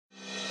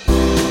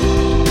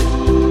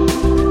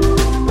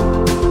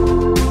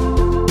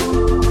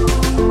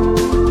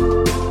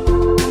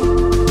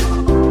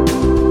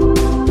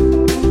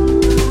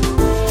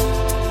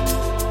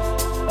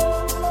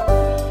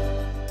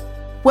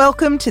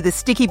Welcome to the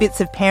Sticky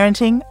Bits of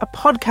Parenting, a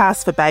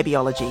podcast for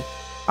babyology.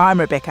 I'm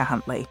Rebecca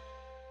Huntley.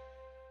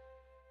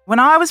 When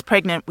I was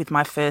pregnant with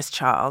my first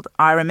child,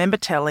 I remember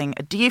telling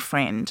a dear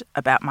friend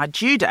about my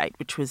due date,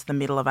 which was the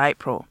middle of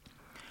April.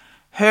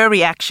 Her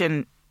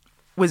reaction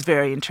was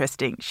very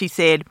interesting. She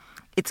said,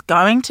 "It's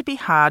going to be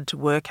hard to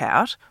work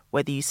out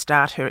whether you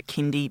start her at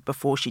kindy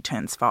before she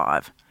turns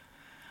 5.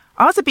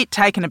 I was a bit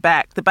taken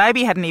aback. The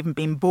baby hadn't even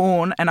been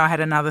born and I had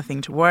another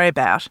thing to worry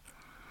about.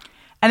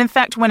 And in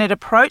fact, when it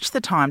approached the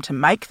time to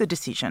make the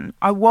decision,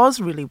 I was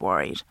really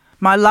worried.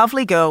 My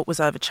lovely girl was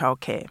over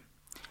childcare,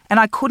 and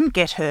I couldn't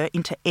get her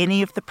into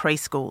any of the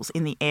preschools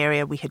in the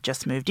area we had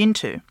just moved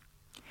into.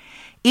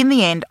 In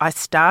the end, I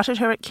started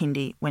her at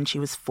kindy when she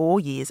was 4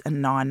 years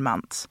and 9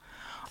 months.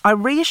 I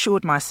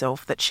reassured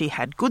myself that she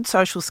had good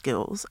social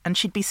skills and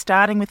she'd be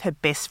starting with her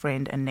best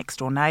friend and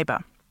next-door neighbour.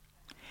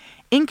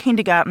 In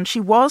kindergarten, she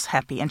was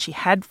happy and she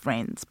had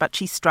friends, but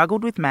she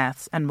struggled with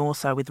maths and more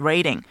so with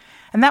reading.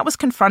 And that was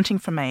confronting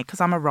for me because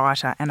I'm a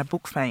writer and a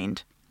book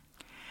fiend.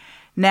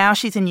 Now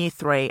she's in year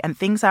 3 and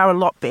things are a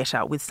lot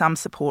better with some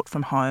support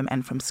from home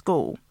and from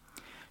school.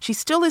 She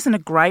still isn't a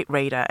great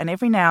reader and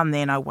every now and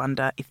then I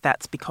wonder if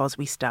that's because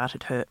we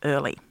started her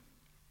early.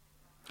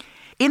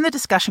 In the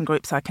discussion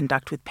groups I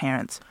conduct with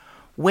parents,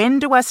 when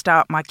do I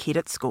start my kid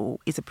at school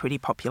is a pretty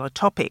popular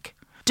topic.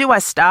 Do I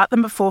start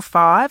them before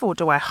 5 or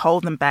do I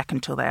hold them back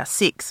until they are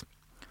 6?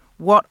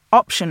 What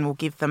option will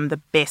give them the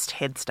best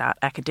head start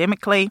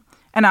academically,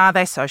 and are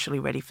they socially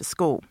ready for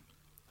school?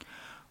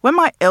 When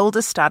my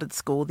eldest started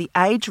school, the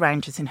age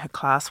ranges in her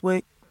class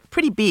were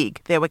pretty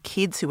big. There were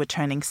kids who were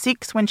turning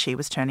 6 when she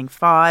was turning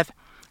 5.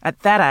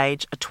 At that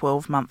age, a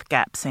 12-month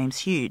gap seems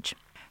huge.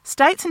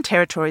 States and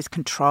territories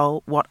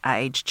control what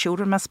age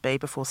children must be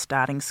before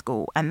starting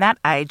school, and that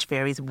age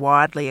varies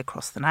widely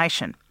across the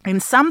nation. In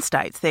some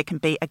states, there can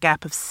be a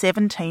gap of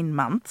 17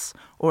 months,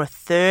 or a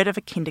third of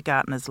a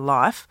kindergartner's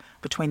life,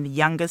 between the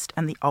youngest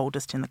and the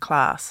oldest in the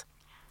class.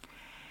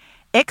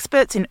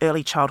 Experts in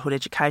early childhood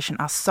education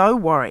are so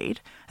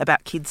worried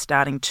about kids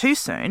starting too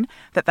soon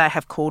that they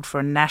have called for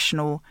a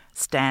national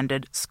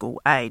standard school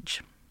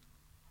age.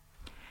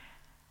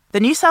 The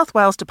New South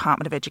Wales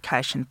Department of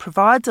Education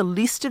provides a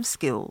list of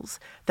skills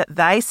that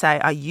they say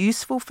are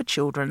useful for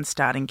children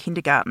starting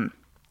kindergarten.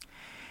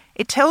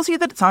 It tells you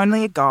that it's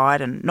only a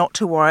guide and not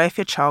to worry if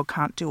your child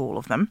can't do all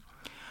of them.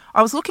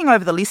 I was looking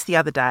over the list the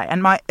other day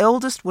and my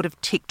eldest would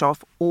have ticked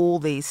off all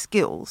these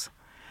skills.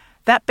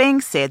 That being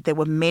said, there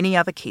were many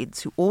other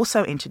kids who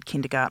also entered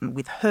kindergarten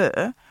with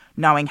her,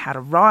 knowing how to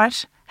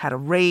write, how to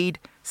read,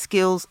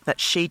 skills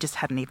that she just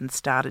hadn't even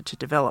started to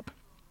develop.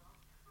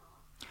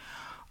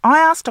 I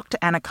asked Dr.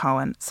 Anna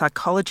Cohen,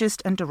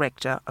 psychologist and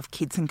director of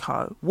Kids &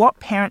 Co, what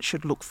parents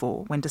should look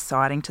for when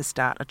deciding to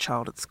start a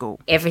child at school.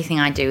 Everything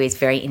I do is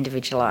very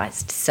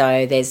individualised,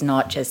 so there's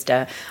not just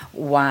a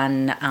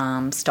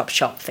one-stop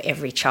shop for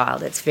every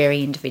child. It's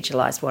very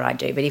individualised what I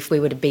do. But if we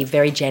were to be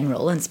very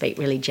general and speak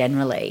really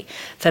generally,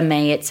 for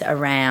me it's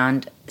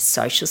around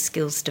social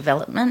skills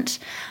development.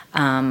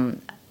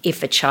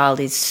 If a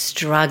child is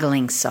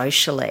struggling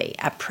socially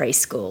at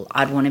preschool,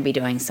 I'd want to be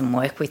doing some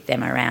work with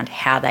them around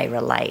how they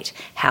relate,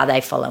 how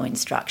they follow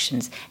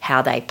instructions,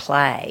 how they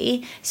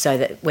play, so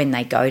that when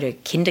they go to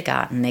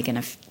kindergarten, they're going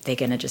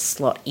to just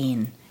slot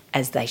in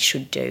as they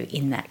should do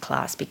in that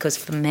class. Because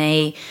for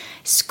me,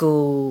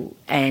 school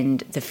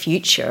and the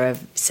future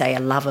of, say, a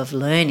love of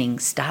learning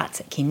starts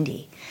at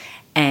kindy.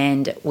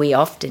 And we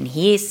often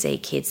see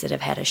kids that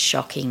have had a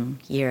shocking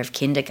year of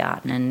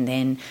kindergarten and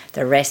then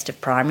the rest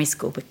of primary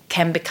school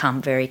can become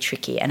very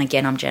tricky. And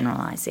again, I'm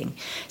generalising.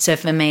 So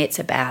for me, it's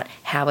about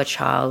how a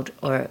child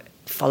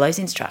follows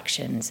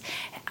instructions.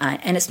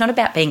 And it's not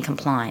about being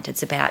compliant.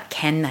 It's about,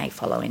 can they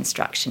follow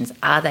instructions?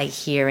 Are they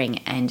hearing,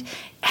 and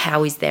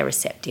how is their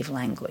receptive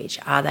language?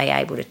 Are they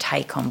able to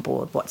take on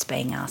board what's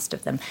being asked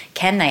of them?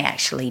 Can they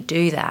actually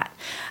do that?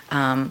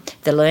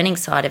 The learning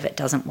side of it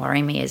doesn't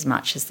worry me as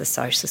much as the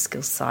social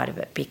skills side of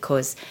it,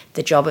 because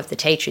the job of the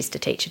teacher is to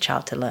teach a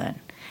child to learn.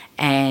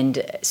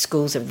 And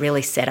schools are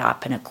really set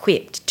up and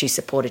equipped to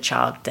support a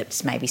child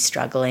that's maybe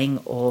struggling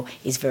or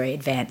is very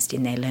advanced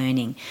in their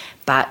learning.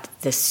 But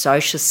the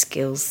social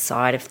skills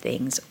side of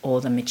things, or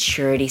the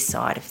maturity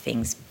side of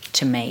things,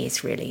 to me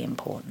is really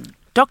important.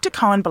 Dr.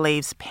 Cohen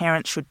believes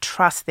parents should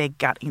trust their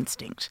gut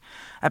instinct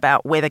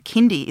about whether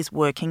kindy is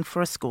working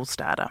for a school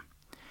starter.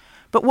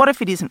 But what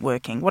if it isn't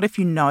working? What if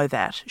you know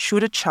that?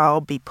 Should a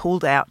child be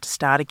pulled out to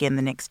start again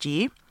the next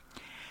year?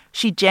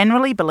 She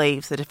generally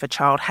believes that if a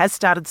child has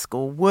started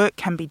school, work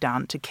can be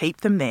done to keep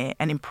them there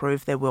and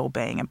improve their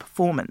well-being and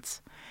performance.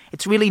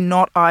 It's really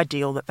not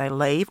ideal that they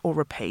leave or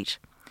repeat.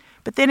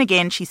 But then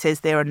again, she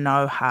says there are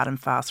no hard and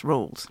fast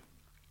rules.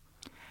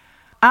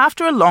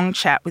 After a long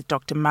chat with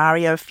Dr.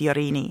 Mario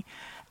Fiorini,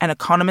 an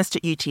economist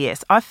at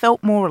UTS, I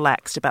felt more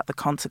relaxed about the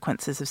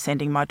consequences of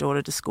sending my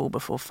daughter to school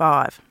before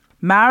 5.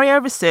 Mario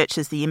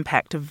researches the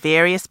impact of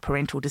various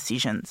parental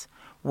decisions,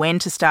 when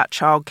to start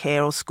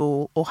childcare or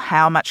school, or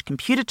how much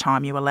computer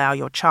time you allow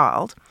your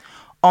child,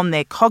 on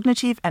their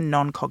cognitive and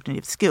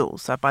non-cognitive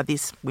skills. So by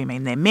this, we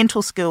mean their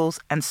mental skills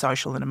and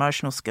social and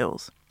emotional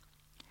skills.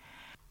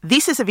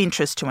 This is of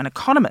interest to an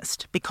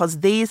economist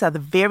because these are the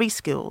very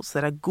skills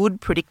that are good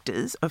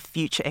predictors of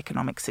future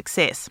economic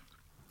success.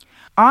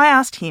 I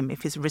asked him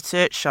if his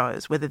research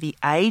shows whether the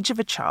age of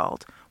a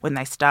child when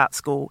they start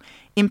school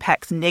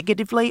impacts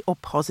negatively or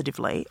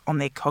positively on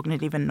their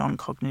cognitive and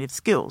non-cognitive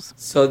skills.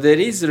 So there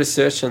is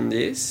research on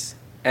this,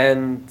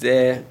 and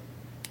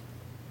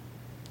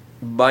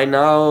by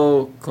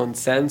now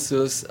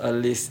consensus, at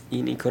least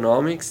in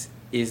economics,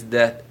 is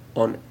that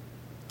on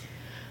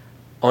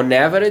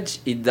average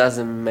it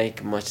doesn't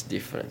make much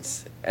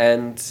difference.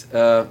 And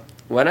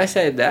when I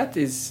say that,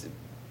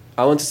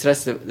 I want to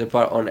stress the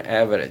part on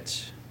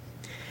average.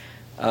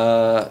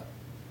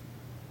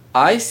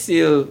 I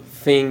still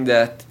think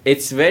that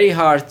it's very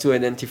hard to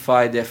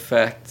identify the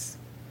effects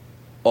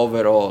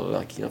overall.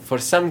 Like, for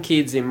some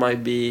kids it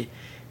might be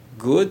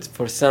good,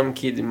 for some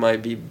kids it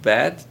might be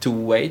bad to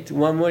wait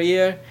one more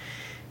year.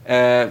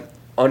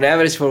 On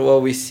average, for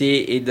what we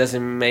see, it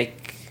doesn't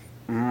make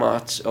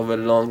much of a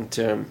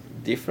long-term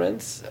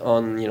difference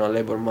on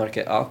labor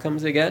market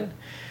outcomes again.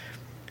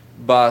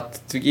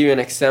 But to give you an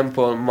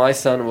example, my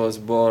son was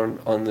born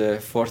on the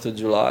 4th of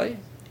July.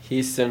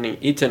 He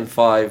turned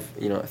 5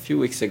 a few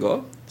weeks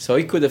ago, so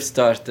he could have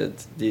started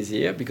this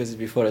year because it's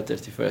before the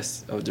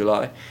 31st of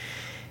July.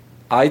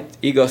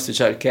 He goes to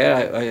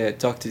childcare. I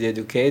talked to the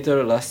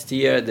educator last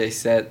year. They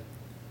said,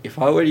 if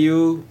I were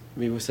you,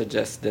 we would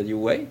suggest that you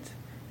wait.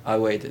 I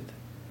waited.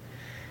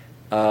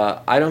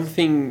 I don't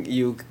think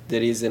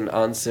there is an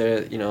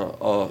answer,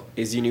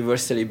 is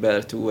universally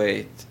better to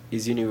wait,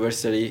 is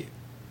universally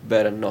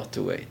better not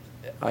to wait.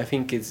 I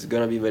think it's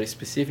going to be very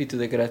specific to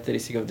the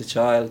characteristic of the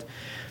child.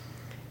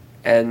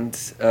 And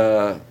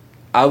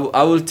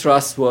I will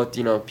trust what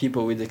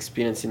people with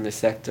experience in the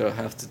sector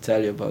have to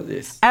tell you about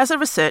this. As a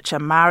researcher,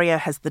 Mario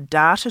has the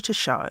data to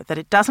show that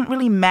it doesn't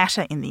really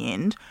matter in the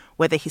end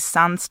whether his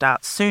son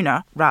starts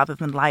sooner rather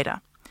than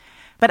later.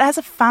 But as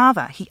a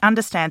father, he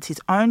understands his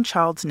own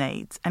child's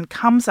needs and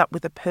comes up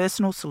with a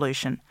personal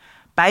solution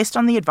based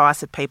on the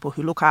advice of people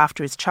who look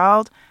after his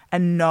child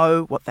and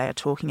know what they are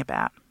talking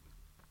about.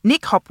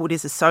 Nick Hopwood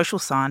is a social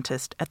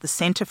scientist at the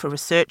Centre for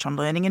Research on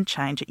Learning and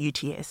Change at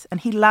UTS,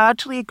 and he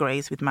largely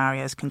agrees with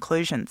Mario's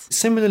conclusions.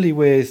 Similarly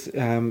with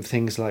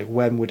things like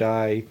when would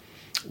I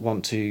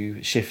want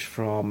to shift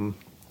from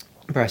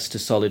breast to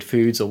solid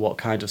foods, or what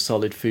kind of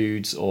solid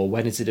foods, or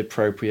when is it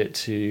appropriate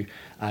to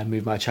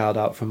move my child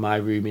out from my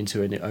room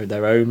into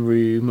their own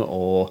room,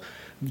 or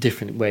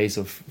different ways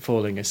of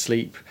falling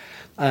asleep.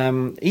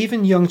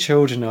 Even young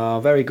children are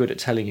very good at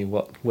telling you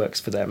what works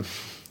for them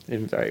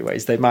in various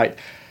ways. They might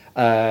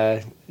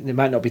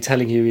not be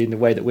telling you in the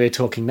way that we're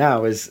talking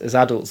now as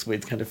adults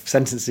with kind of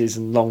sentences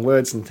and long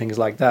words and things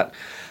like that.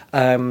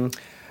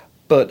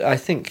 But I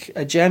think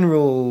a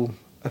general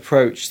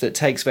approach that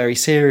takes very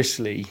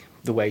seriously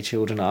the way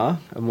children are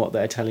and what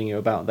they're telling you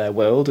about their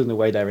world and the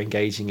way they're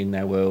engaging in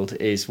their world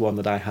is one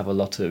that I have a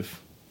lot of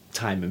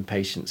time and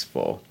patience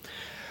for.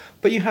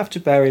 But you have to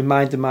bear in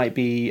mind there might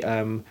be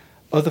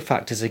other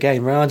factors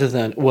again, rather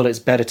than, well, it's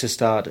better to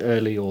start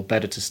early or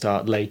better to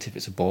start late if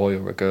it's a boy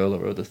or a girl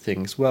or other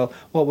things. Well,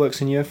 what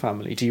works in your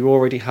family? Do you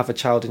already have a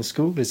child in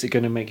school? Is it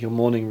going to make your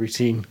morning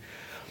routine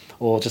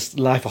or just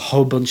life a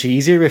whole bunch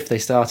easier if they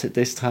start at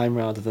this time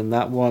rather than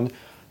that one?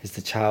 Is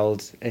the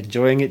child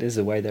enjoying it? Is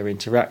the way they're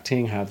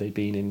interacting? Have they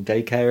been in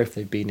daycare if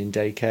they've been in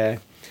daycare?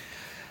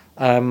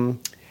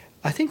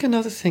 I think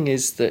another thing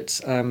is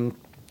that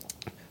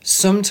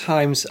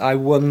sometimes I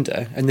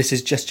wonder, and this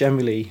is just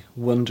generally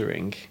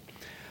wondering,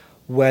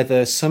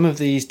 whether some of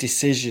these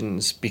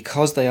decisions,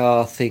 because they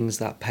are things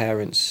that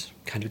parents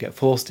kind of get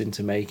forced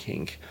into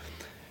making,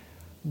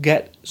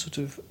 get sort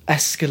of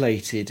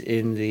escalated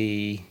in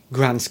the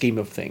grand scheme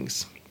of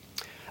things.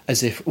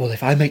 As if, well,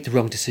 if I make the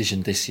wrong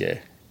decision this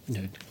year,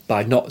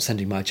 by not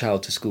sending my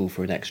child to school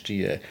for an extra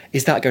year,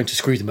 is that going to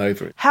screw them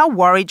over? How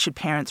worried should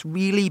parents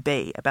really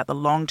be about the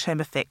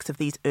long-term effects of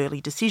these early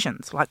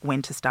decisions, like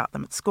when to start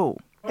them at school?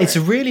 It's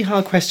a really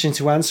hard question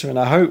to answer, and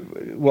I hope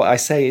what I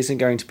say isn't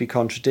going to be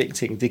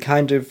contradicting.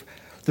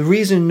 The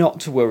reason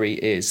not to worry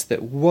is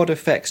that what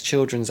affects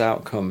children's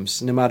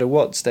outcomes, no matter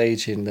what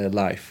stage in their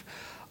life,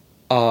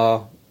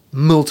 are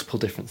multiple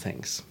different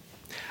things.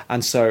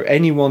 And so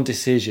any one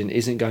decision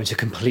isn't going to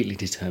completely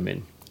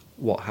determine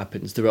what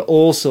happens. There are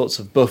all sorts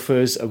of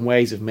buffers and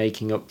ways of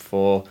making up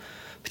for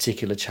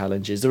particular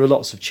challenges. There are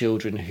lots of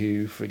children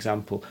who, for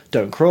example,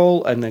 don't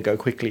crawl and then go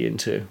quickly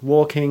into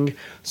walking.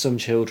 Some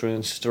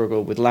children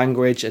struggle with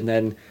language and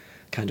then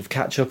kind of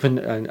catch up and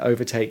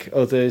overtake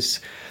others.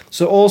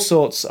 So all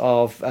sorts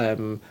of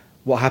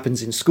what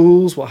happens in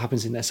schools, what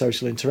happens in their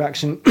social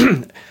interaction,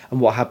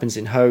 and what happens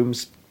in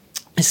homes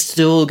is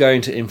still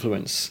going to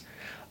influence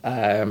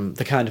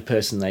the kind of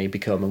person they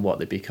become and what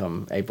they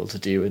become able to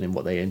do and in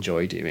what they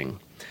enjoy doing.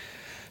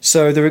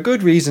 So there are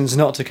good reasons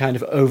not to kind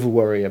of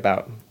over-worry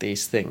about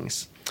these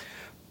things.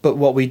 But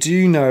what we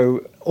do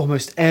know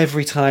almost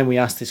every time we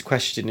ask this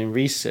question in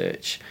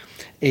research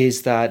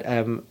is that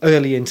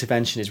early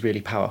intervention is really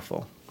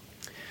powerful.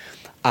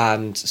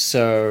 And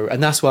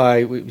that's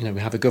why we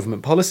have a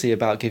government policy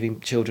about giving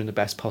children the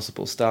best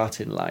possible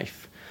start in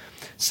life.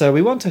 So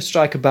we want to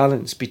strike a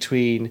balance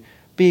between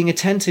being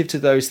attentive to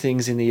those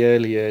things in the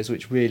early years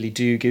which really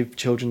do give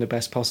children the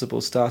best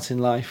possible start in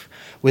life,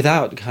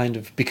 without kind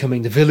of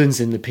becoming the villains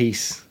in the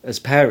piece as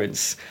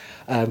parents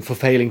for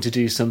failing to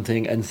do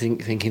something and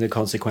thinking the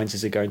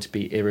consequences are going to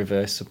be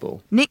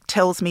irreversible. Nick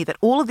tells me that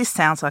all of this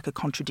sounds like a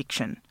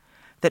contradiction,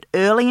 that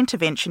early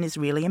intervention is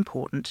really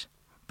important,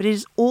 but it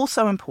is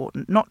also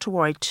important not to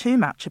worry too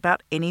much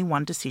about any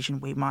one decision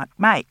we might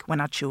make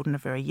when our children are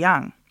very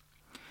young.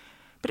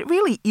 But it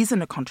really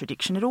isn't a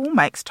contradiction. It all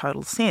makes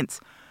total sense.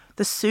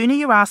 The sooner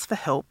you ask for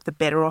help, the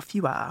better off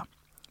you are.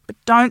 But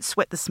don't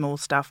sweat the small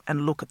stuff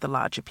and look at the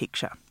larger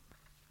picture.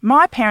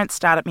 My parents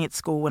started me at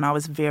school when I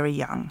was very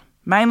young,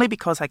 mainly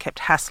because I kept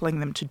hassling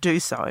them to do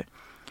so.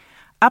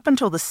 Up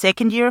until the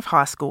second year of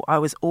high school, I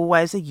was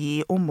always a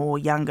year or more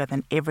younger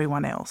than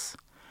everyone else.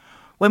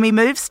 When we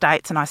moved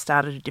states and I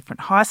started a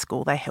different high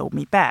school, they held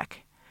me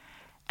back.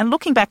 And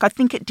looking back, I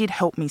think it did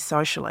help me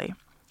socially.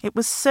 It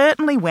was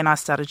certainly when I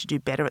started to do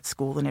better at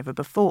school than ever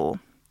before.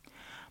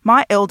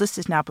 My eldest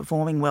is now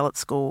performing well at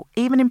school,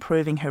 even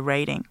improving her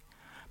reading.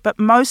 But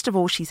most of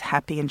all, she's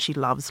happy and she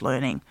loves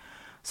learning.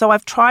 So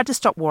I've tried to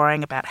stop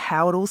worrying about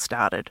how it all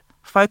started,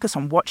 focus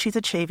on what she's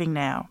achieving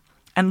now,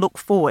 and look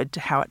forward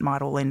to how it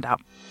might all end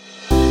up.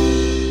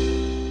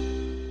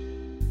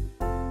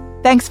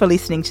 Thanks for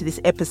listening to this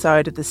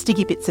episode of The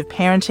Sticky Bits of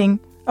Parenting,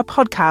 a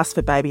podcast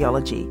for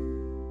Babyology.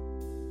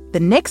 The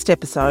next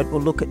episode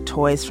will look at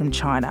toys from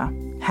China.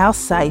 How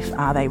safe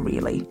are they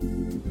really?